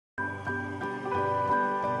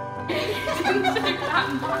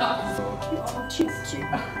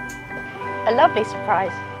A lovely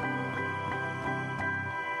surprise.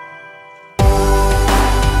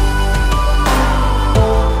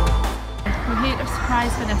 We're here to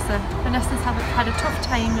surprise Vanessa. Vanessa's had a tough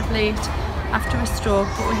time of late after a stroke,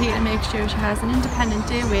 but we're here to make sure she has an independent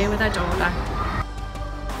day away with her daughter.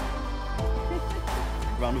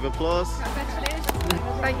 Round of applause.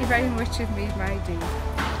 Thank you very much, you've made my day.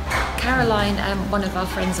 Caroline, one of our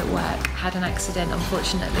friends at work, had an accident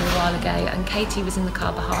unfortunately a while ago, and Katie was in the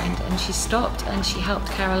car behind, and she stopped and she helped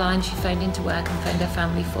Caroline. She phoned into work and phoned her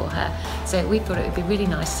family for her. So we thought it would be really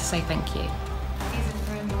nice to say thank you.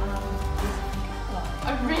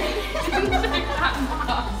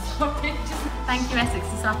 Thank you, Essex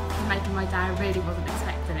and stuff, for making my day. I really wasn't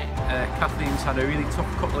expecting it. Kathleen's had a really tough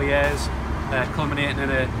couple of years, culminating in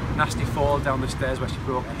a nasty fall down the stairs where she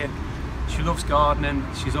broke her hip. She loves gardening,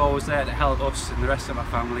 she's always there to help us and the rest of our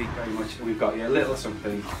family very much. We've got you a little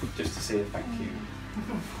something just to say thank you.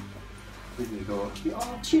 Here you go.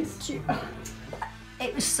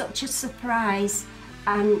 It was such a surprise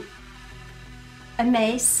and a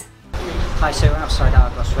mess. Hi, so we're outside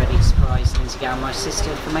Argos ready to surprise Lindsay Gow, my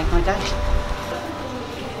sister, for Make My Day.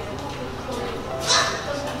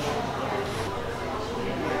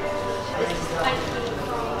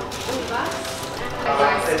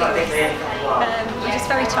 We're just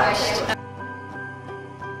very touched.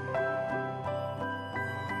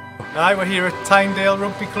 Hi, we're here at Tynedale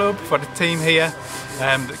Rugby Club for the team here.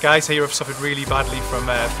 The guys here have suffered really badly from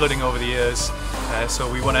flooding over the years, so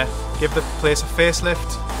we want to give the place a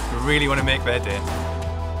facelift. We really want to make their day.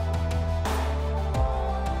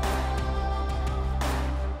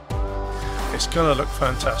 It's going to look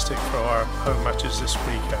fantastic for our home matches this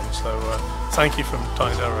weekend, so thank you from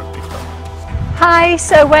Tynedale Rugby Club. Hi,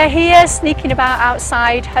 so we're here sneaking about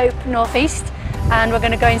outside Hope North East, and we're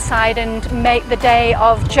going to go inside and make the day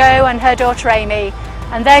of Jo and her daughter Amy,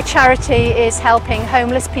 and their charity is helping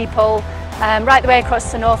homeless people right the way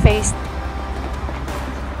across the North East.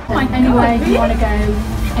 Anywhere you want to go,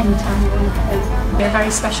 anytime you want to go. You're a very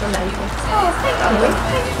special lady. Oh,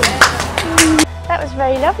 thank you. That was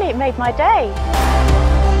very lovely, it made my day.